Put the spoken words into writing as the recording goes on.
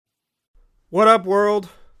What up, world?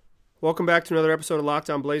 Welcome back to another episode of Locked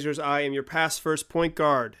On Blazers. I am your pass first point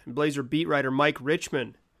guard and Blazer beat writer Mike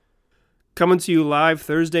Richman. Coming to you live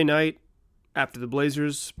Thursday night after the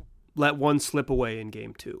Blazers let one slip away in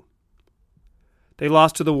Game 2. They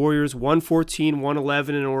lost to the Warriors 114-111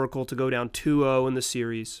 in Oracle to go down 2-0 in the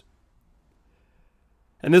series.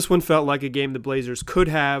 And this one felt like a game the Blazers could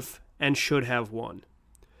have and should have won.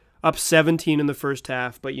 Up 17 in the first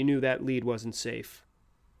half, but you knew that lead wasn't safe.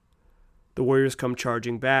 The Warriors come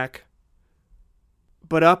charging back.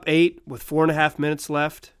 But up 8 with 4.5 minutes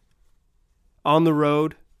left, on the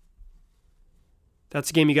road, that's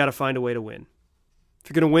a game you got to find a way to win. If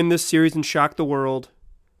you're going to win this series and shock the world,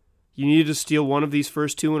 you needed to steal one of these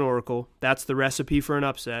first two in Oracle. That's the recipe for an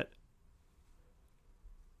upset.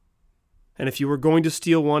 And if you were going to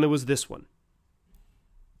steal one, it was this one.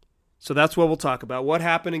 So that's what we'll talk about. What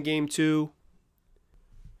happened in Game 2?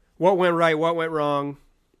 What went right? What went wrong?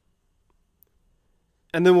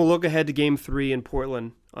 And then we'll look ahead to Game 3 in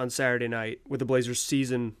Portland on Saturday night, where the Blazers'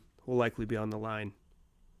 season will likely be on the line.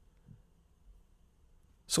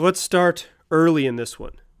 So let's start early in this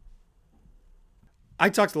one. I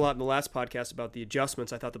talked a lot in the last podcast about the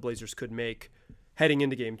adjustments I thought the Blazers could make heading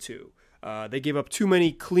into Game 2. They gave up too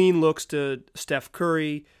many clean looks to Steph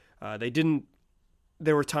Curry.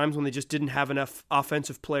 There were times when they just didn't have enough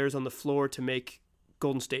offensive players on the floor to make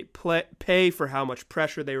Golden State pay for how much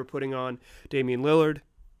pressure they were putting on Damian Lillard.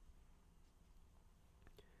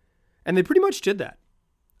 And they pretty much did that.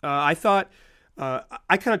 I thought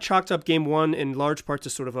I kind of chalked up Game 1 in large part to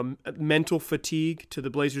sort of a mental fatigue to the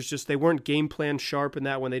Blazers. Just they weren't game plan sharp in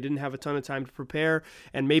that when they didn't have a ton of time to prepare.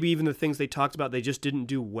 And maybe even the things they talked about, they just didn't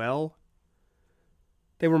do well.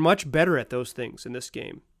 They were much better at those things in this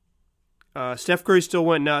game. Steph Curry still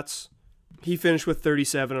went nuts. He finished with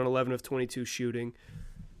 37 on 11 of 22 shooting.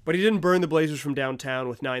 But he didn't burn the Blazers from downtown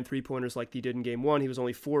with 9 3-pointers like he did in Game 1. He was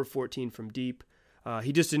only 4 of 14 from deep.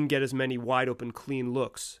 He just didn't get as many wide-open, clean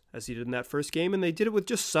looks as he did in that first game, and they did it with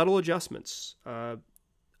just subtle adjustments.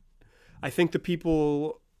 I think the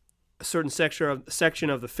people, a certain section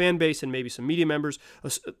of the fan base and maybe some media members,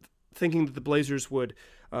 thinking that the Blazers would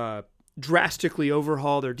drastically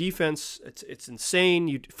overhaul their defense. It's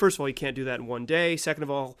insane. First of all, you can't do that in one day. Second of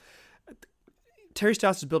all, Terry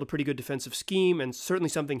Stotts has built a pretty good defensive scheme and certainly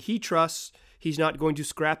something he trusts. He's not going to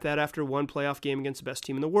scrap that after one playoff game against the best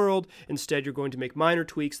team in the world. Instead, you're going to make minor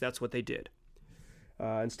tweaks. That's what they did.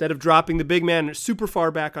 Instead of dropping the big man super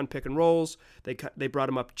far back on pick and rolls, they brought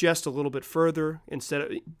him up just a little bit further.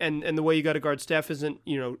 And the way you got to guard Steph isn't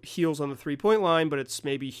heels on the 3-point line, but it's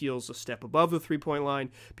maybe heels a step above the 3-point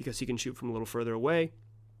line because he can shoot from a little further away.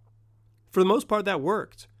 For the most part, that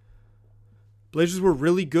worked. Blazers were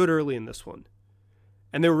really good early in this one.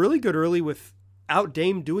 And they were really good early without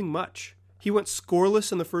Dame doing much. He went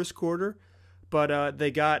scoreless in the first quarter, but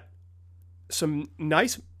they got some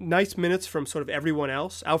nice minutes from sort of everyone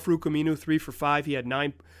else. Al-Farouq Aminu, 3 for 5. He had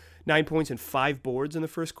 9 points and 5 boards in the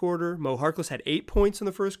first quarter. Mo Harkless had 8 points in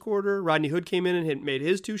the first quarter. Rodney Hood came in and made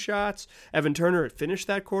his 2 shots. Evan Turner had finished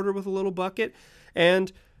that quarter with a little bucket.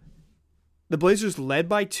 And the Blazers led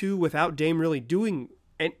by 2 without Dame really doing,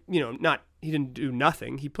 and he didn't do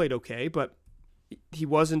nothing. He played okay, but he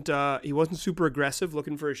wasn't super aggressive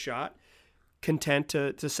looking for a shot, content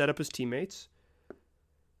to set up his teammates.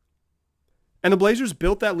 And the Blazers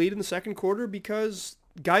built that lead in the second quarter because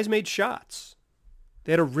guys made shots.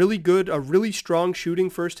 They had a really strong shooting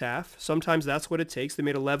first half. Sometimes that's what it takes. They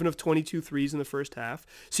made 11 of 22 threes in the first half.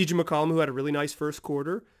 CJ McCollum, who had a really nice first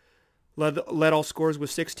quarter, led all scorers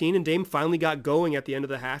with 16, and Dame finally got going at the end of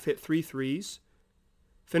the half, hit 3 threes.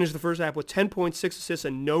 Finished the first half with 10 points, 6 assists,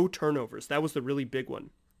 and no turnovers. That was the really big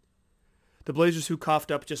one. The Blazers, who coughed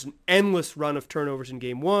up just an endless run of turnovers in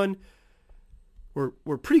Game 1,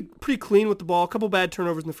 were pretty clean with the ball. A couple bad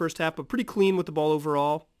turnovers in the first half, but pretty clean with the ball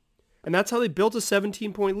overall. And that's how they built a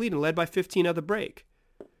 17-point lead and led by 15 at the break.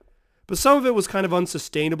 But some of it was kind of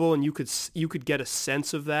unsustainable, and you could get a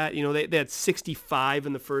sense of that. They had 65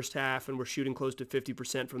 in the first half and were shooting close to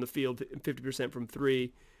 50% from the field, 50% from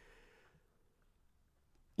 3.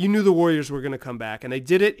 You knew the Warriors were going to come back, and they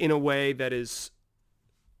did it in a way that it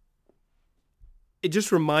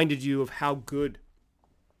just reminded you of how good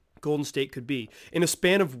Golden State could be. In a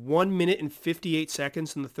span of 1 minute and 58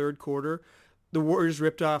 seconds in the third quarter, the Warriors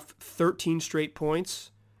ripped off 13 straight points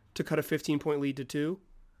to cut a 15-point lead to 2.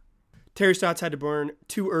 Terry Stotts had to burn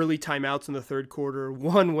 2 early timeouts in the third quarter.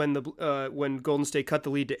 One when Golden State cut the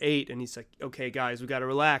lead to 8, and he's like, "Okay, guys, we got to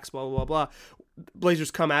relax." Blah blah blah. Blazers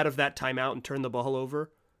come out of that timeout and turn the ball over.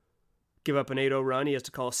 Give up an 8-0 run. He has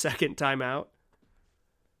to call a second timeout.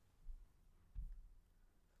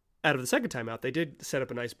 out of the second timeout, they did set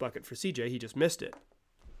up a nice bucket for CJ. He just missed it.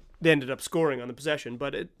 They ended up scoring on the possession,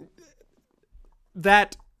 but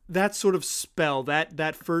that sort of spell, that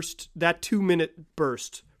 2-minute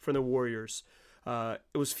burst from the Warriors,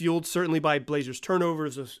 it was fueled certainly by Blazers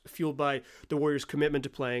turnovers. It was fueled by the Warriors' commitment to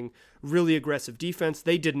playing really aggressive defense.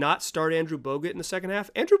 They did not start Andrew Bogut in the second half.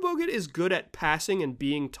 Andrew Bogut is good at passing and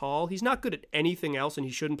being tall. He's not good at anything else, and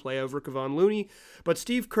he shouldn't play over Kevon Looney. But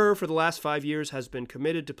Steve Kerr, for the last 5 years, has been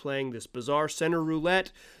committed to playing this bizarre center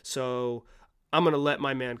roulette. So I'm going to let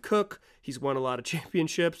my man cook. He's won a lot of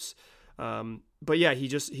championships. But yeah,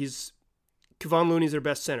 he's Kevon Looney's their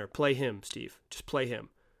best center. Play him, Steve. Just play him.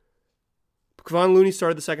 Kevon Looney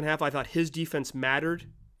started the second half. I thought his defense mattered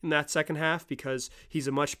in that second half because he's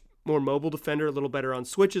a much more mobile defender, a little better on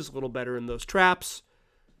switches, a little better in those traps.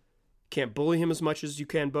 Can't bully him as much as you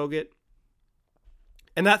can Bogut.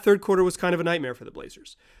 And that third quarter was kind of a nightmare for the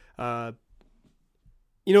Blazers. They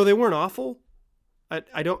weren't awful.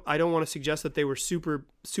 I don't want to suggest that they were super,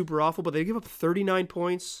 super awful, but they give up 39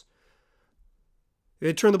 points.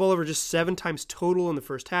 They turned the ball over just 7 times total in the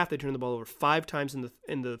first half. They turned the ball over 5 times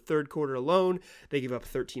in the third quarter alone. They gave up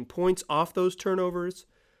 13 points off those turnovers.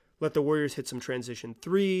 Let the Warriors hit some transition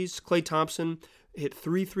threes. Klay Thompson hit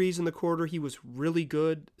 3 threes in the quarter. He was really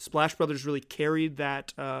good. Splash Brothers really carried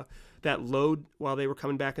that load while they were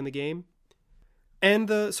coming back in the game. And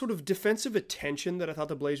the sort of defensive attention that I thought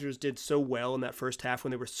the Blazers did so well in that first half when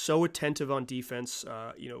they were so attentive on defense,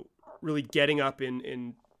 really getting up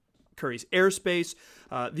in Curry's airspace.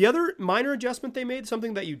 The other minor adjustment they made,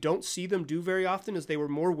 something that you don't see them do very often, is they were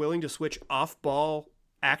more willing to switch off-ball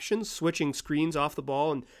actions, switching screens off the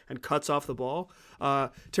ball and cuts off the ball.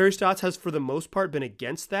 Terry Stotts has, for the most part, been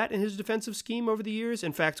against that in his defensive scheme over the years.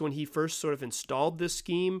 In fact, when he first sort of installed this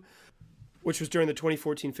scheme, which was during the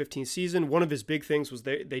 2014-15 season, one of his big things was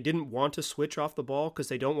they didn't want to switch off the ball because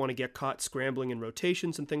they don't want to get caught scrambling in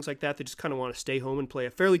rotations and things like that. They just kind of want to stay home and play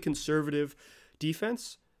a fairly conservative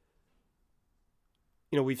defense.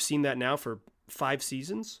 We've seen that now for 5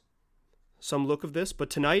 seasons, some look of this. But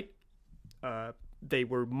tonight, they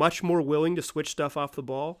were much more willing to switch stuff off the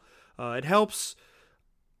ball. It helps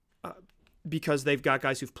because they've got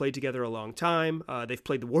guys who've played together a long time. They've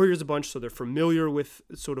played the Warriors a bunch, so they're familiar with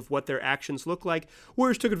sort of what their actions look like.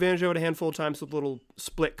 Warriors took advantage of it a handful of times with little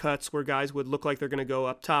split cuts where guys would look like they're going to go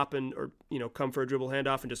up top or come for a dribble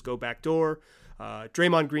handoff and just go back door.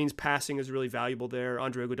 Draymond Green's passing is really valuable there.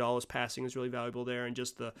 Andre Iguodala's passing is really valuable there. And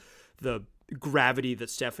just the gravity that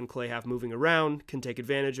Steph and Klay have moving around can take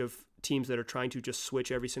advantage of teams that are trying to just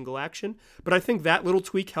switch every single action. But I think that little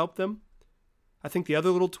tweak helped them. I think the other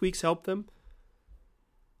little tweaks helped them.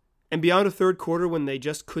 And beyond a third quarter when they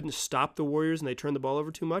just couldn't stop the Warriors and they turned the ball over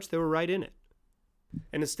too much, they were right in it.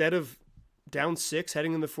 And instead of down 6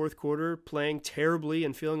 heading in the fourth quarter, playing terribly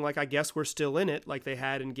and feeling like, I guess we're still in it, like they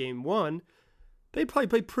had in game 1, they probably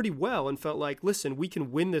played pretty well and felt like, listen, we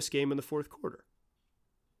can win this game in the fourth quarter.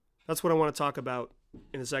 That's what I want to talk about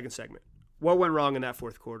in the second segment. What went wrong in that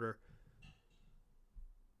fourth quarter?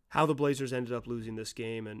 How the Blazers ended up losing this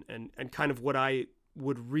game and kind of what I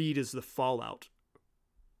would read as the fallout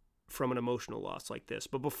from an emotional loss like this.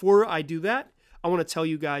 But before I do that, I want to tell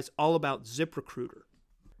you guys all about ZipRecruiter.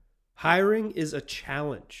 Hiring is a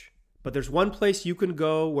challenge, but there's one place you can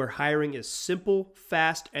go where hiring is simple,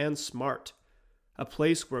 fast, and smart. A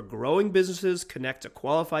place where growing businesses connect to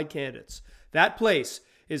qualified candidates. That place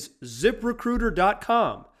is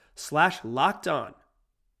ZipRecruiter.com/lockedon.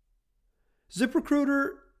 ZipRecruiter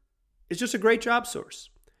is just a great job source.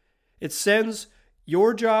 It sends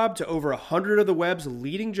your job to over 100 of the web's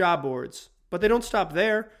leading job boards, but they don't stop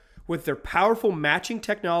there. With their powerful matching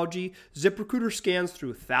technology, ZipRecruiter scans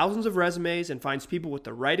through thousands of resumes and finds people with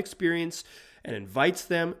the right experience and invites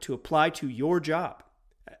them to apply to your job.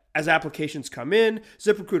 As applications come in,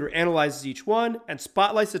 ZipRecruiter analyzes each one and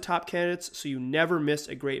spotlights the top candidates so you never miss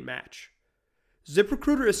a great match.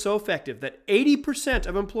 ZipRecruiter is so effective that 80%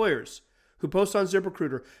 of employers who post on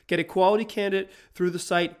ZipRecruiter get a quality candidate through the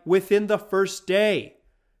site within the first day.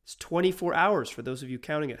 It's 24 hours for those of you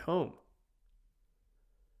counting at home.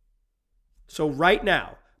 So right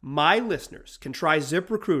now, my listeners can try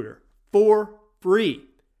ZipRecruiter for free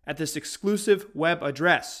at this exclusive web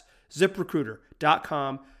address,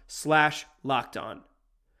 ZipRecruiter.com/lockedon.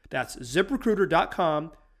 That's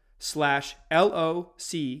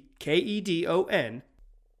ZipRecruiter.com/LOCKEDON.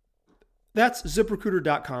 That's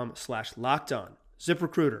ZipRecruiter.com/lockedon.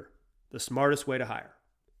 ZipRecruiter, the smartest way to hire.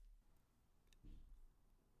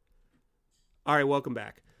 All right, welcome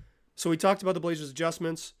back. So we talked about the Blazers'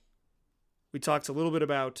 adjustments. We talked a little bit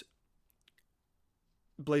about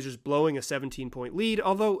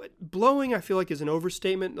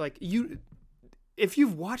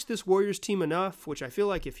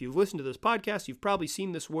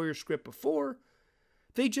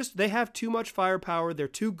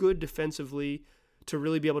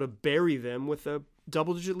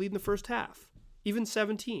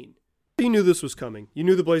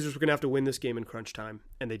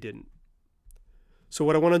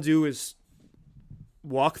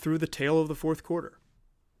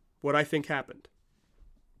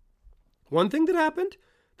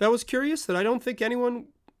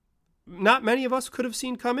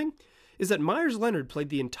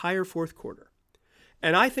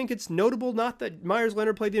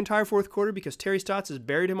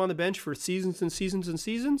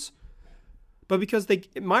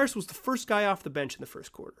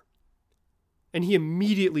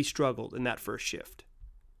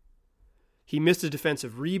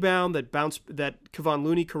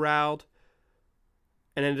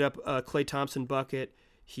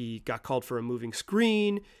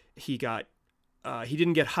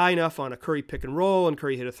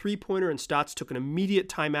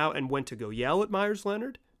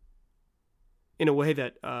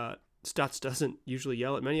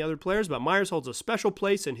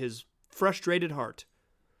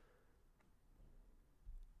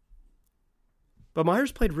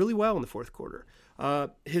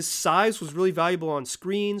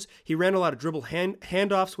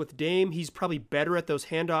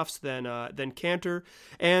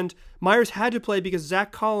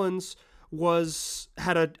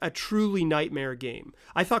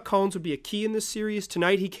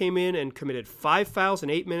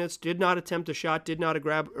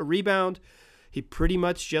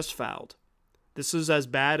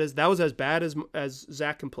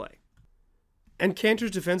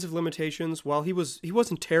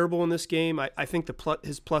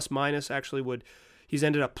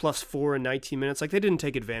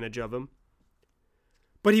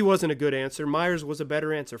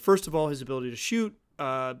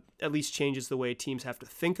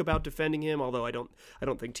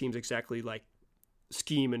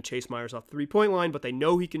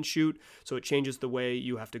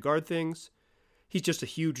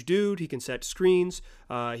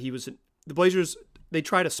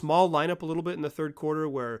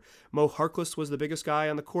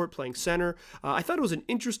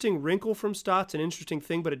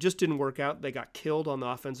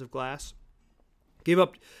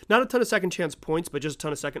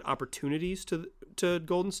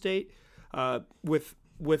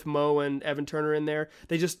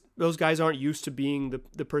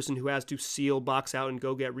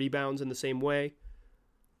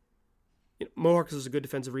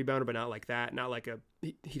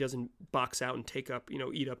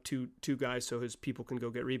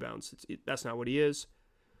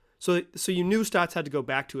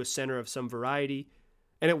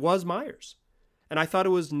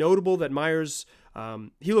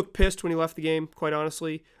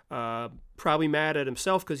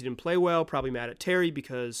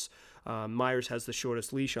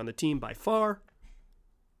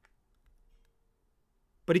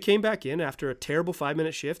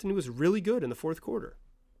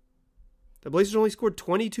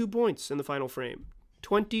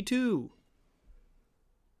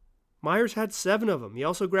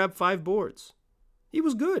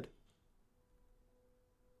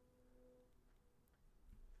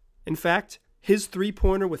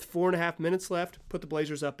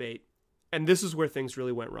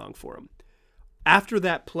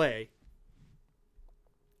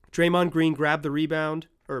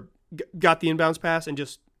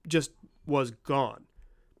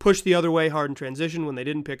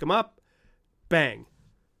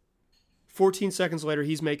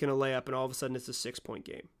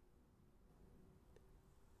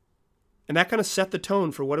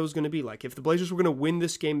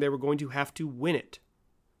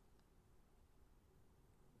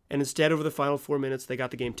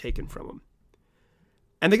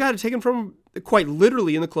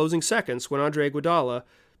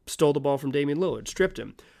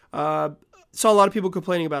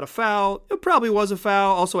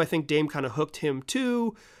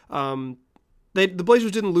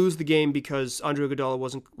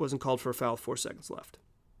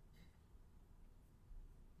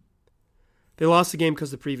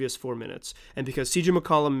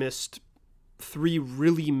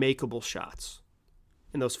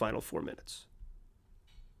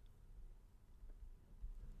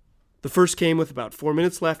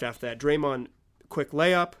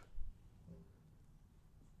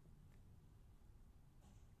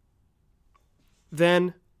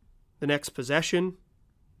Then, the next possession,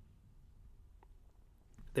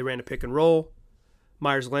 they ran a pick and roll.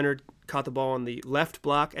 Meyers Leonard caught the ball on the left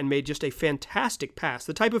block and made just a fantastic pass.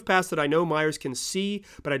 The type of pass that I know Meyers can see,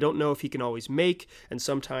 but I don't know if he can always make. And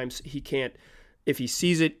sometimes he can't. If he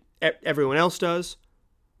sees it, everyone else does.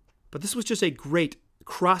 But this was just a great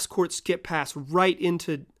cross-court skip pass right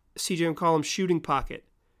into CJ McCollum's shooting pocket.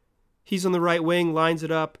 He's on the right wing, lines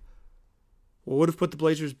it up. Would have put the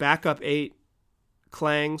Blazers back up 8.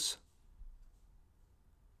 Clangs.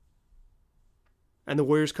 And the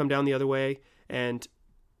Warriors come down the other way. And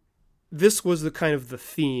this was the kind of the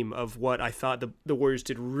theme of what I thought the Warriors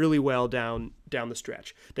did really well down the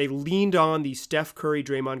stretch. They leaned on the Steph Curry,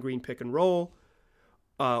 Draymond Green pick and roll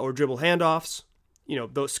or dribble handoffs,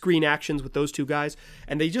 those screen actions with those two guys.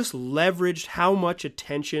 And they just leveraged how much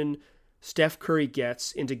attention Steph Curry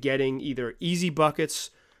gets into getting either easy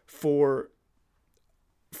buckets for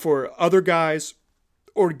other guys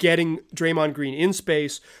or getting Draymond Green in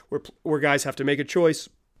space where guys have to make a choice.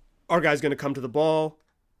 Are guys going to come to the ball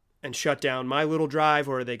and shut down my little drive,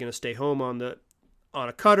 or are they going to stay home on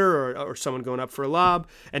a cutter or someone going up for a lob?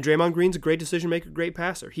 And Draymond Green's a great decision maker, great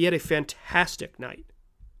passer. He had a fantastic night.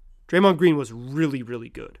 Draymond Green was really, really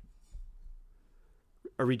good.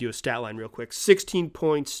 I'll read you a stat line real quick. 16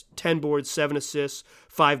 points, 10 boards, 7 assists,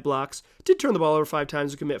 5 blocks. Did turn the ball over 5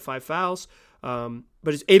 times and commit 5 fouls. But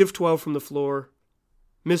he's 8 of 12 from the floor.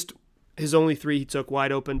 Missed his only 3 he took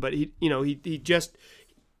wide open, but he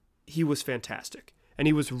was fantastic. And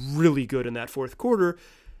he was really good in that fourth quarter.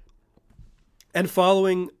 And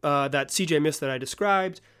following that CJ miss that I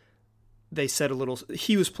described, they set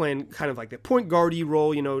he was playing kind of like the point guard-y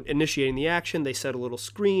role, initiating the action. They set a little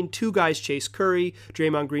screen. 2 guys chase Curry.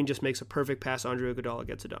 Draymond Green just makes a perfect pass. Andre Iguodala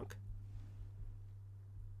gets a dunk.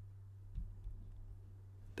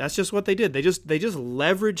 That's just what they did. They just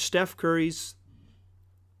leveraged Steph Curry's,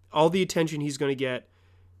 all the attention he's going to get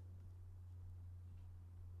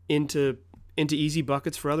into easy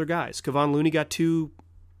buckets for other guys. Kevon Looney got two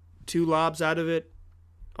lobs out of it.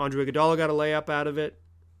 Andre Iguodala got a layup out of it.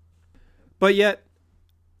 But yet,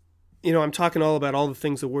 I'm talking all about all the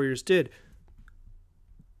things the Warriors did.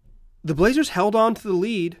 The Blazers held on to the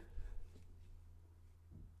lead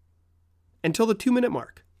until the 2-minute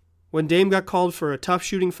mark, when Dame got called for a tough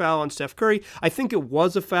shooting foul on Steph Curry. I think it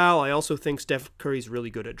was a foul. I also think Steph Curry's really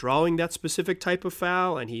good at drawing that specific type of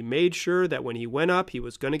foul, and he made sure that when he went up, he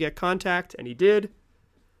was going to get contact, and he did.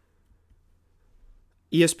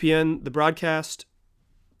 ESPN, the broadcast,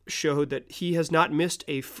 showed that he has not missed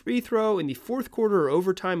a free throw in the fourth quarter or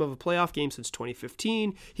overtime of a playoff game since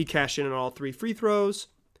 2015. He cashed in on all 3 free throws,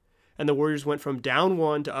 and the Warriors went from down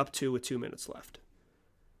 1 to up 2 with 2 minutes left.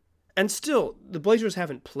 And still, the Blazers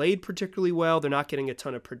haven't played particularly well. They're not getting a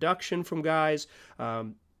ton of production from guys.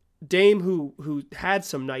 Dame, who had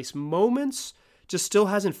some nice moments, just still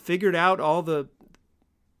hasn't figured out all the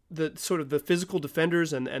sort of the physical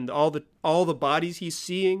defenders and all the bodies he's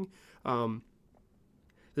seeing.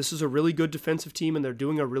 This is a really good defensive team, and they're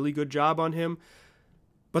doing a really good job on him.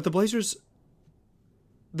 But the Blazers,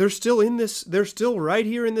 they're still in this. They're still right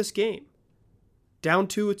here in this game, down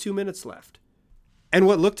 2 with 2 minutes left. And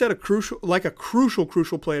what looked at a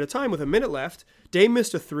crucial play at a time with a minute left, Dame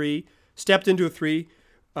missed a 3, stepped into a 3.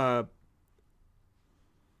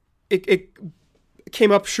 It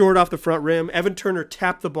came up short off the front rim. Evan Turner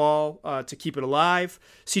tapped the ball to keep it alive.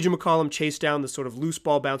 CJ McCollum chased down the sort of loose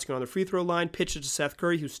ball bouncing on the free throw line, pitched it to Seth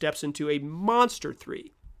Curry, who steps into a monster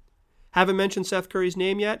 3. Haven't mentioned Seth Curry's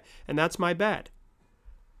name yet, and that's my bad.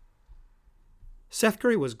 Seth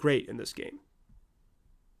Curry was great in this game.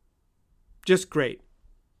 Just great.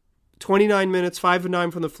 29 minutes, 5 of 9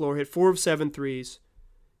 from the floor, hit 4 of 7 threes,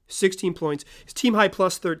 16 points. His team high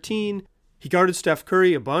plus 13. He guarded Steph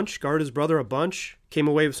Curry a bunch, guarded his brother a bunch, came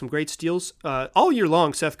away with some great steals. All year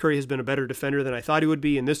long, Seth Curry has been a better defender than I thought he would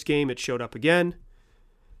be. In this game, it showed up again.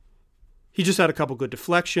 He just had a couple good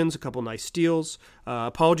deflections, a couple nice steals.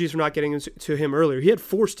 Apologies for not getting to him earlier. He had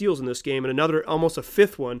 4 steals in this game and another, almost a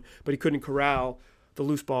 5th one, but he couldn't corral the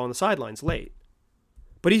loose ball on the sidelines late.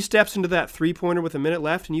 But he steps into that 3-pointer with a minute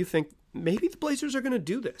left, and you think, maybe the Blazers are going to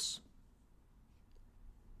do this.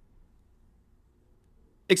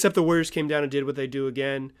 Except the Warriors came down and did what they do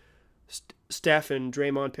again. Steph and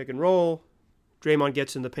Draymond pick and roll. Draymond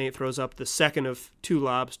gets in the paint, throws up the second of 2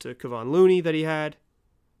 lobs to Kevon Looney that he had.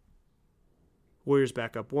 Warriors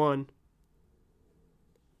back up 1.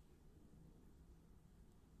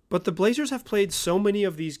 But the Blazers have played so many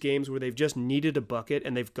of these games where they've just needed a bucket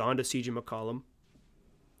and they've gone to CJ McCollum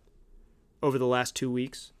over the last 2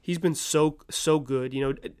 weeks. He's been so good.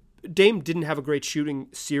 Dame didn't have a great shooting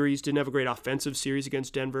series, didn't have a great offensive series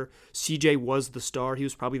against Denver. CJ was the star. He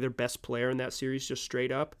was probably their best player in that series, just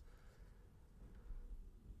straight up.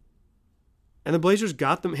 And the Blazers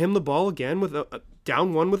got him the ball again with a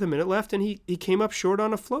down one with a minute left, and he came up short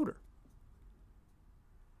on a floater.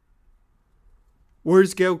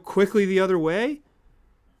 Warriors go quickly the other way.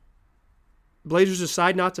 Blazers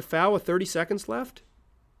decide not to foul with 30 seconds left.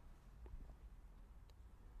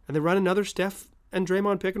 And they run another Steph and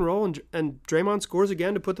Draymond pick and roll, and Draymond scores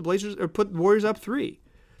again to put the Warriors up 3.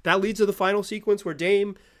 That leads to the final sequence where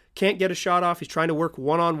Dame can't get a shot off. He's trying to work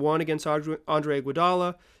one-on-one against Andre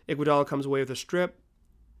Iguodala. Iguodala comes away with a strip.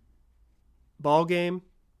 Ball game.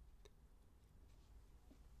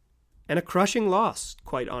 And a crushing loss,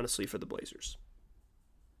 quite honestly, for the Blazers.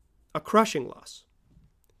 A crushing loss.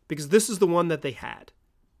 Because this is the one that they had.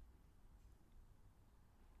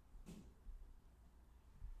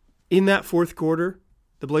 In that fourth quarter,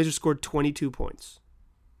 the Blazers scored 22 points.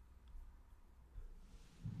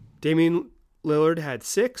 Damian Lillard had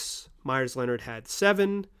 6. Myers Leonard had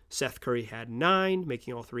 7. Seth Curry had 9,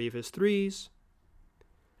 making all 3 of his threes.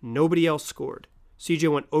 Nobody else scored. CJ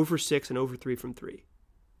went 0 for 6 and 0 for 3 from 3.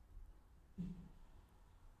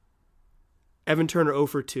 Evan Turner 0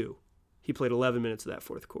 for 2. He played 11 minutes of that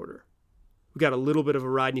fourth quarter. We got a little bit of a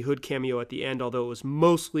Rodney Hood cameo at the end, although it was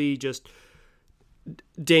mostly just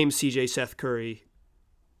Dame, CJ, Seth Curry,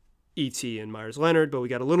 E.T., and Myers Leonard, but we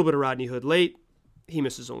got a little bit of Rodney Hood late. He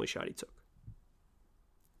missed his only shot he took.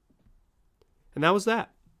 And that was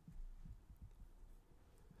that.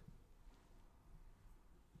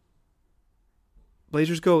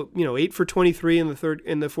 Blazers go, 8 for 23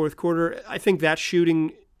 in the fourth quarter. I think that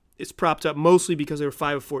shooting is propped up mostly because they were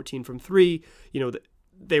 5 of 14 from 3.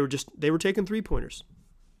 They were taking 3-pointers.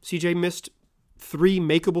 CJ missed 3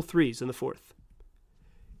 makeable threes in the fourth.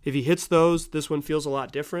 If he hits those, this one feels a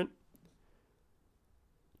lot different.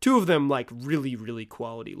 2 of them really, really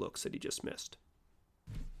quality looks that he just missed.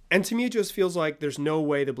 And to me, it just feels like there's no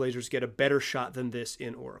way the Blazers get a better shot than this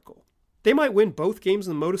in Oracle. They might win both games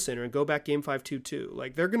in the Moda Center and go back game 5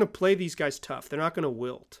 2-2. They're going to play these guys tough. They're not going to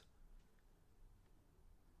wilt.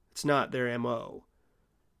 It's not their MO.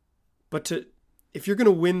 But if you're going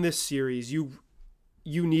to win this series, you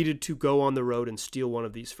needed to go on the road and steal one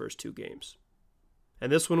of these first 2 games.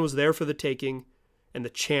 And this one was there for the taking, and the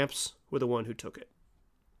champs were the one who took it.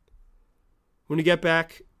 When we get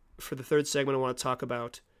back for the third segment, I want to talk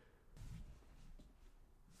about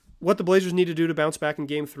what the Blazers need to do to bounce back in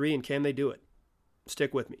Game 3, and can they do it?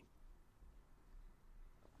 Stick with me.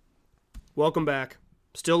 Welcome back.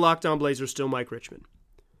 Still Locked On Blazers, still Mike Richman.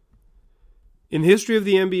 In the history of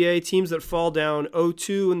the NBA, teams that fall down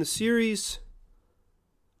 0-2 in the series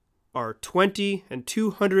are 20 and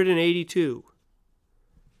 282.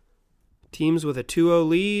 Teams with a 2-0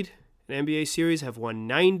 lead in NBA series have won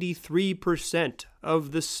 93%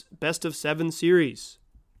 of this best of 7 series.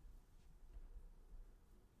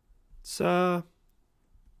 It's not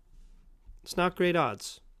great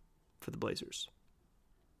odds for the Blazers.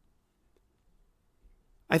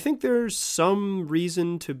 I think there's some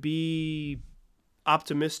reason to be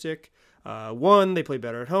optimistic. 1, they play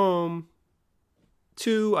better at home.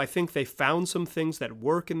 2, I think they found some things that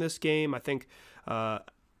work in this game. I think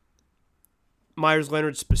Myers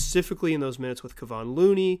Leonard, specifically in those minutes with Kevon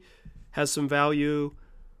Looney, has some value.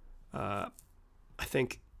 I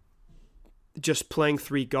think just playing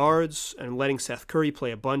 3 guards and letting Seth Curry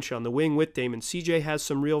play a bunch on the wing with Dame and CJ has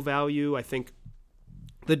some real value. I think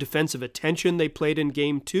the defensive attention they played in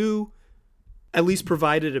Game 2 at least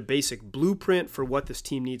provided a basic blueprint for what this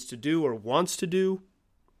team needs to do or wants to do.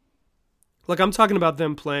 I'm talking about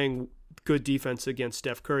them playing good defense against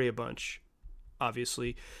Steph Curry a bunch,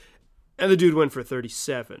 obviously. And the dude went for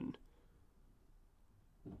 37.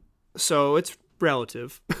 So it's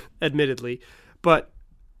relative, admittedly. But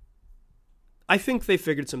I think they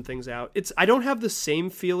figured some things out. I don't have the same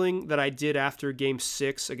feeling that I did after Game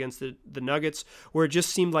 6 against the Nuggets, where it just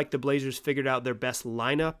seemed like the Blazers figured out their best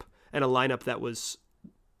lineup, and a lineup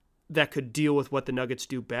that could deal with what the Nuggets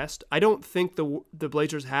do best. I don't think the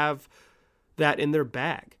Blazers have that in their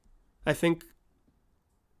bag. I think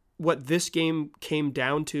what this game came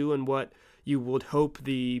down to, and what you would hope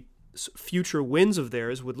the future wins of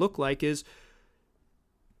theirs would look like, is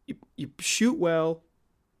you shoot well,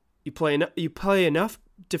 you play enough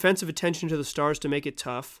defensive attention to the stars to make it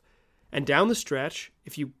tough, and down the stretch,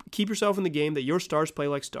 if you keep yourself in the game, that your stars play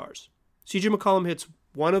like stars. CJ McCollum hits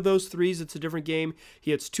 1 of those threes, it's a different game.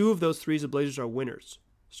 He hits 2 of those threes, the Blazers are winners.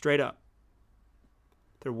 Straight up.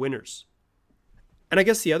 They're winners. And I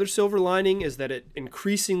guess the other silver lining is that it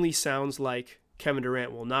increasingly sounds like Kevin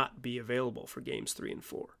Durant will not be available for Games 3 and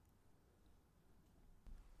 4.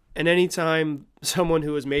 And anytime someone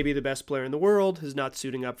who is maybe the best player in the world is not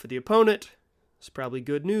suiting up for the opponent, it's probably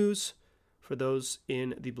good news for those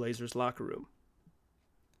in the Blazers locker room.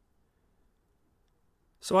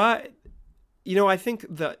 So I think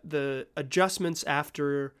the adjustments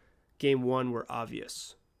after game one were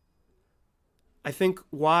obvious. I think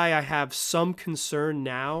why I have some concern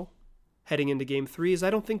now heading into game three is I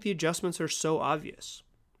don't think the adjustments are so obvious.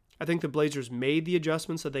 I think the Blazers made the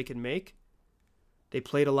adjustments that they could make. They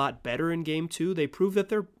played a lot better in game two. They proved that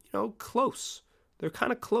they're, close. They're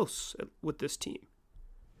kind of close with this team.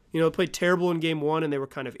 They played terrible in game one and they were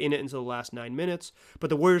kind of in it until the last 9 minutes. But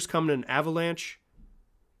the Warriors come in an avalanche.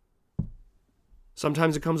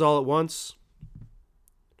 Sometimes it comes all at once.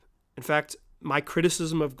 In fact, my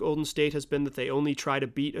criticism of Golden State has been that they only try to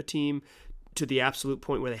beat a team to the absolute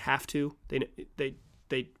point where they have to. They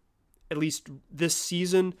at least this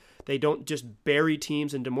season, they don't just bury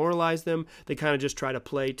teams and demoralize them. They kind of just try to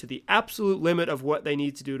play to the absolute limit of what they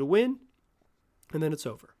need to do to win, and then it's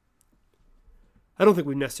over. I don't think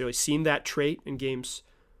we've necessarily seen that trait in games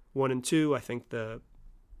 1 and 2. I think the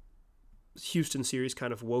Houston series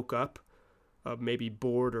kind of woke up a maybe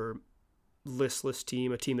bored or listless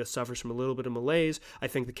team, a team that suffers from a little bit of malaise. I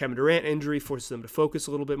think the Kevin Durant injury forces them to focus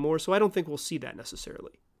a little bit more, so I don't think we'll see that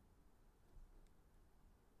necessarily.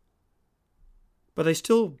 But they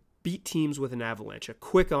still beat teams with an avalanche, a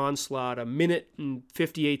quick onslaught, a minute and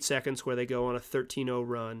 58 seconds where they go on a 13-0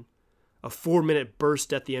 run, a 4-minute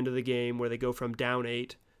burst at the end of the game where they go from down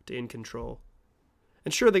 8 to in control.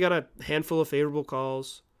 And sure, they got a handful of favorable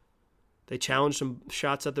calls. They challenged some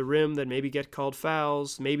shots at the rim that maybe get called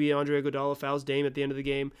fouls. Maybe Andre Iguodala fouls Dame at the end of the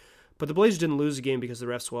game. But the Blazers didn't lose the game because the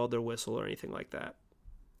refs swallowed their whistle or anything like that.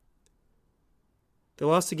 They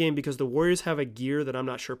lost the game because the Warriors have a gear that I'm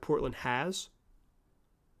not sure Portland has.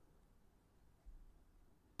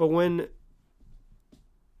 But when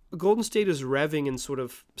Golden State is revving in sort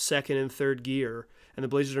of second and third gear and the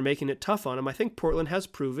Blazers are making it tough on them, I think Portland has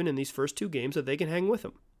proven in these first 2 games that they can hang with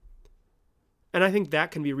them. And I think that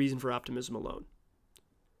can be reason for optimism alone.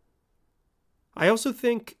 I also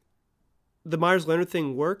think the Myers Leonard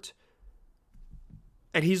thing worked,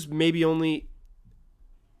 and he's maybe only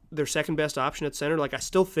their second best option at center. I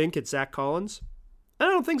still think it's Zach Collins. And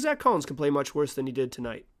I don't think Zach Collins can play much worse than he did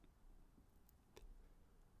tonight.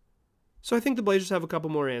 So I think the Blazers have a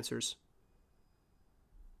couple more answers.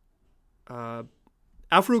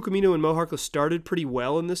 Al-Farouq Aminu and Mo Harkless started pretty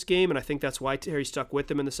well in this game, and I think that's why Terry stuck with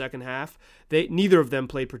them in the second half. Neither of them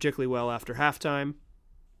played particularly well after halftime.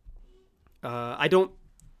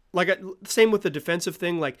 Same with the defensive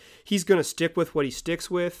thing. He's going to stick with what he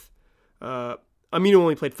sticks with. Aminu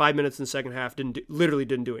only played 5 minutes in the second half. Literally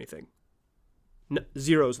didn't do anything.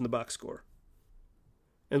 Zeros in the box score.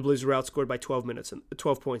 And the Blazers were outscored by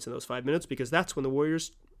 12 points in those 5 minutes because that's when the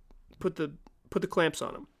Warriors put the clamps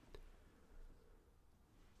on them.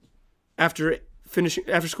 After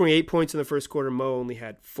scoring 8 points in the first quarter, Mo only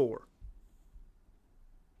had 4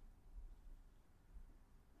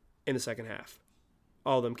 in the second half.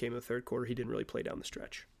 All of them came in the third quarter. He didn't really play down the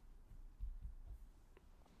stretch.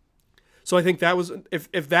 So I think that was,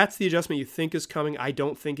 if that's the adjustment you think is coming, I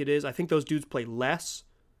don't think it is. I think those dudes play less.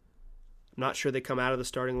 I'm not sure they come out of the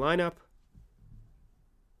starting lineup.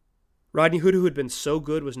 Rodney Hood, who had been so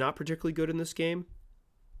good, was not particularly good in this game.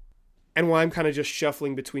 And why I'm kind of just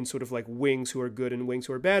shuffling between sort of wings who are good and wings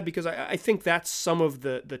who are bad, because I think that's some of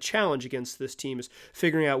the challenge against this team is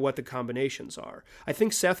figuring out what the combinations are. I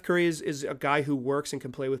think Seth Curry is a guy who works and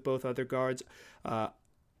can play with both other guards.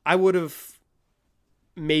 I would have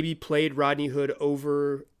maybe played Rodney Hood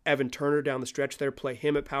over Evan Turner down the stretch there, play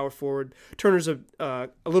him at power forward. Turner's a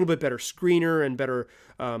little bit better screener and better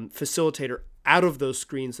facilitator out of those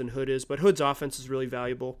screens than Hood is, but Hood's offense is really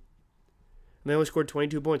valuable. And they only scored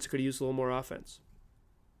 22 points. They could have used a little more offense.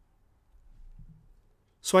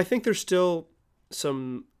 So I think there's still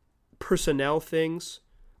some personnel things,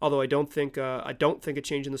 although I don't think a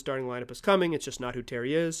change in the starting lineup is coming. It's just not who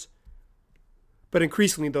Terry is. But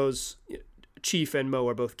increasingly, those Chief and Mo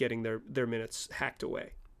are both getting their minutes hacked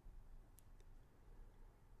away.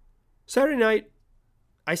 Saturday night,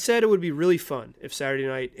 I said it would be really fun if Saturday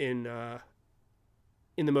night in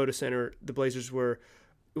the Moda Center, the Blazers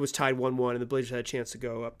it was tied 1-1 and the Blazers had a chance to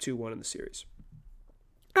go up 2-1 in the series.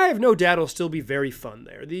 I have no doubt it'll still be very fun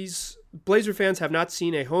there. These Blazer fans have not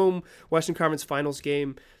seen a home Western Conference Finals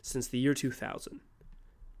game since the year 2000.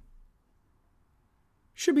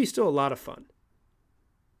 Should be still a lot of fun.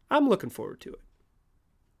 I'm looking forward to it.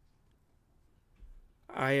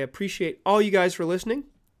 I appreciate all you guys for listening.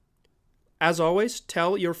 As always,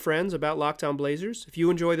 tell your friends about Locked On Blazers. If you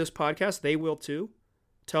enjoy this podcast, they will too.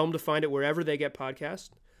 Tell them to find it wherever they get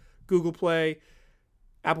podcasts. Google Play,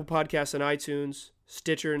 Apple Podcasts and iTunes,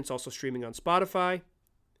 Stitcher, and it's also streaming on Spotify.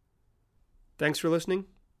 Thanks for listening.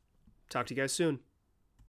 Talk to you guys soon.